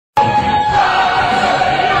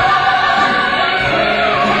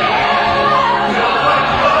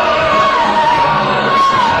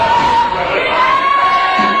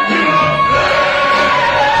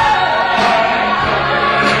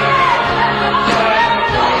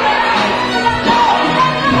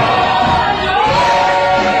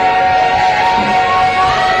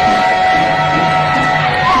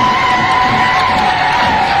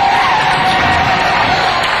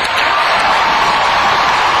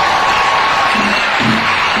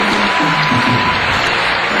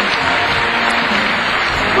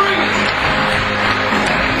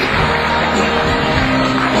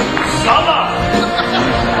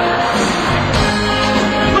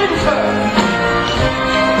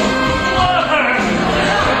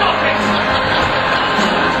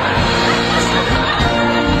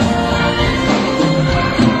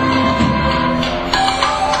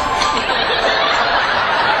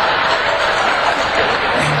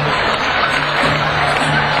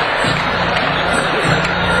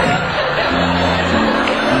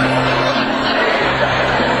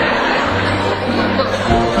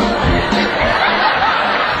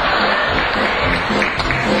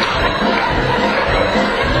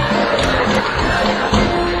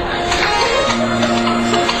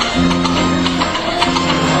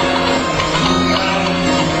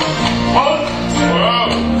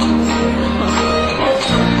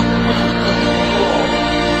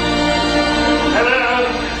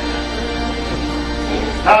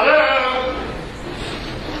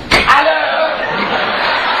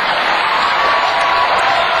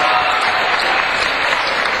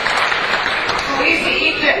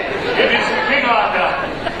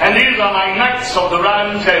and these are my knights of the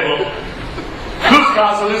round table. Whose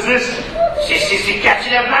castle is this? This is the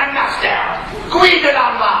castle of my master, Guy de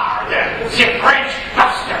la Marde, the French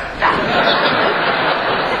bastard.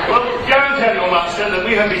 Well, go and tell your master that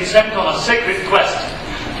we have been sent on a sacred quest,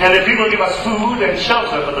 and if he will give us food and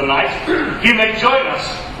shelter for the night, he may join us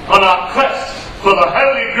on our quest for the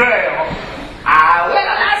Holy Grail. Well,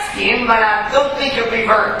 I'll ask him, but I don't think he'll be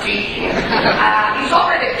very keen. He's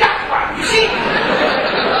already got one, you see.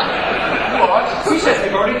 What? Who says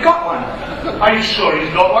they've already got one? Are you sure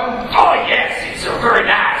he's got one? Oh, yes, it's very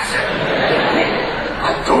nice.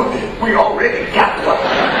 I told him we already got one.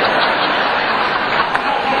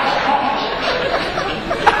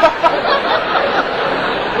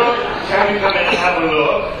 Well, can we come in and have a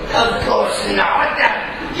look? Of course not.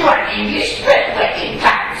 You are English, but in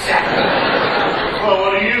times. Well,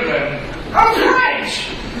 what are you then? I'm French.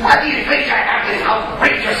 Why do you think I have this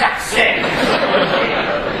outrageous accent?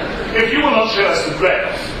 If you will not show us the grail,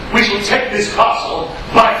 we shall take this castle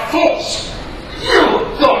by force. You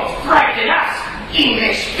don't frighten us,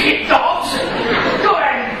 English pig dogs. Go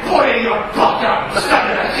and put in your bottoms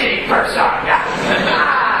under the city person.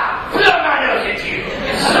 Blow my nose at you.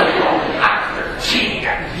 So long after cheating,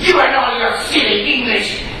 you and all your silly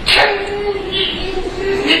English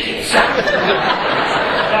idiots.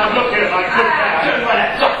 Now look here, my good man. I don't want to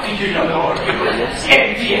talk to you no more.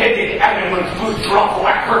 Empty-headed animal food drop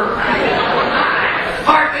whapper.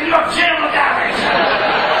 Pardon your general damage.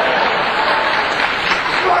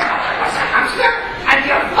 Your mother was a hamster, and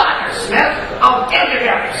your father smelled of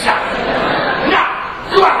elderberry shop. Now,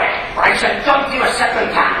 go away, or I shall dump you a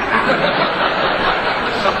second time.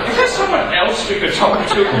 Is there someone else we could talk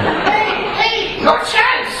to? Hey, no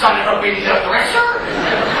chance, son of a window dresser.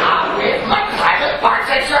 I'll with my private parts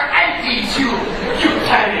and feed you. You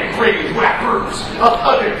can't bring wrappers of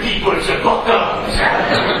other people's bottoms.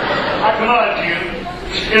 I command you,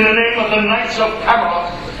 in the name of the Knights of Spamalot,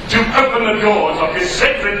 to open the doors of his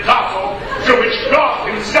sacred castle to which God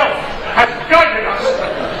himself has guided us.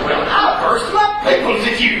 Well, I'll burst my pimples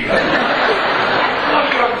at you. On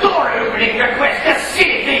your door opening request, a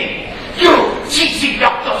silly thing. You cheesy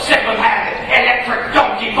doctor second-hand electric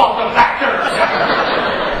donkey bottom factors.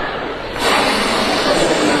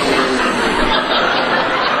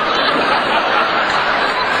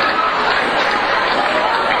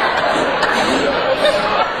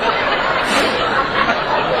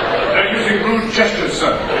 Gestures,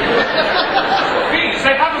 sir. Please,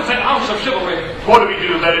 they haven't an ounce of chivalry. What do we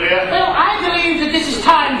do, Bedivere? Well, I believe that this is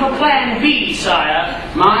time for Plan B, sire.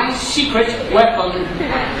 My secret weapon.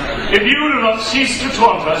 If you do not cease to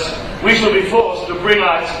taunt us, we shall be forced to bring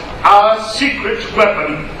out our secret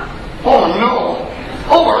weapon. Oh, no.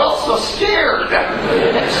 Oh, we're all so scared.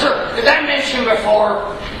 Sir, did I mention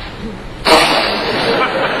before?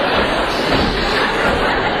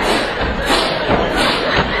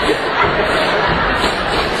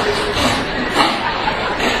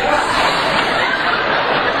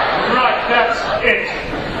 That's it.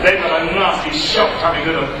 They've got a nasty shock coming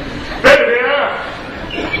to them. Bedivere!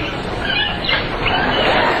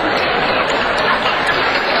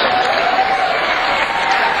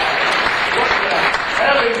 What the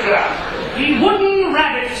hell is that? The wooden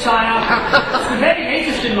rabbit, sire. It's the very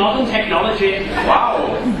latest in modern technology.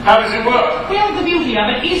 Wow. How does it work? Well, the beauty of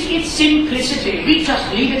it is its simplicity. We just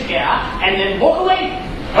leave it here and then walk away.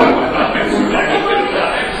 Oh, my God.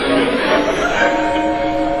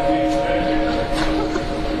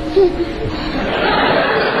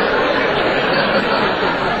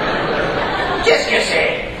 Qu'est-ce que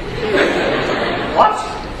c'est? What?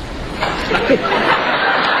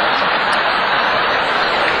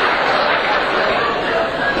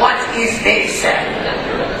 What is this?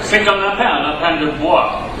 C'est un lapin de bois.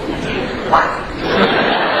 What?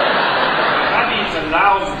 Rabbit, a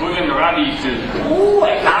large wooden rabbit. Ooh,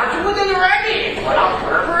 a large wooden rabbit. What a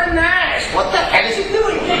very nice. What the hell is it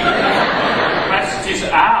doing? That's his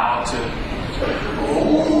art.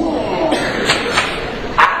 Ooh.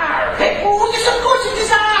 Art. Oh, yes, of course it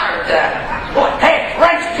is art. Oh, hey,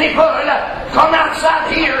 French people, come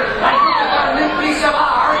outside here and look at our new piece of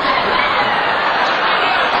art.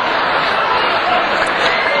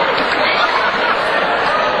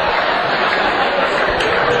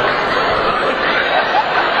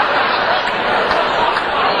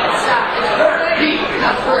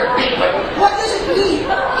 What does it mean?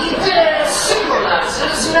 It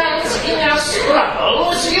symbolizes man's inner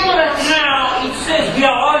struggles,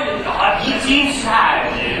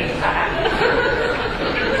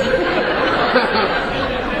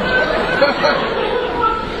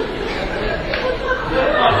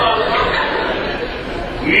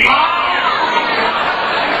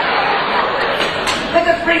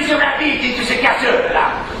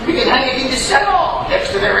 can hang it in the salon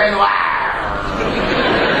next to the Renoir.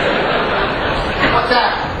 But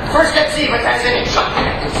first let's see if it has any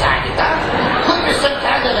chocolate inside it, huh? Could be some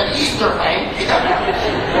kind of an Easter egg.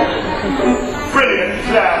 Brilliant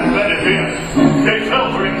plan, Benedict. They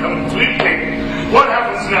fell for it completely. What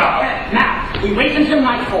happens now? Now, we wait until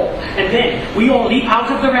nightfall, and then we all leap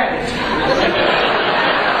out of the rabbit.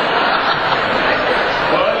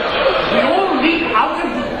 What? We all leap out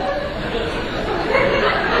of the...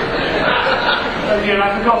 Oh dear,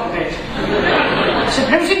 I forgot a bit.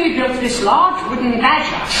 Supposing we built this large wooden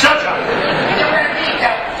badger. Shut up!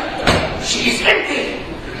 She's empty.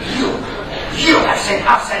 You have sent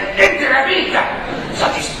us an empty rabita.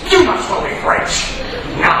 That is too much for me, French.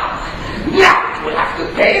 Now you will have to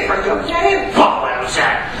pay for your very bowels.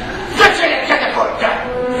 Fetchez la catapulte.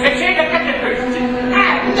 Fetchez la catapulte.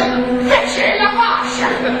 And fetchez la vache.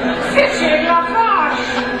 Fetchez la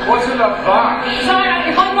vache. What's a vache? Sire,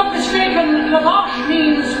 if I'm not mistaken, la vache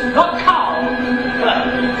means the cow.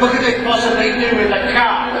 What could they possibly do with a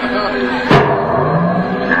cow?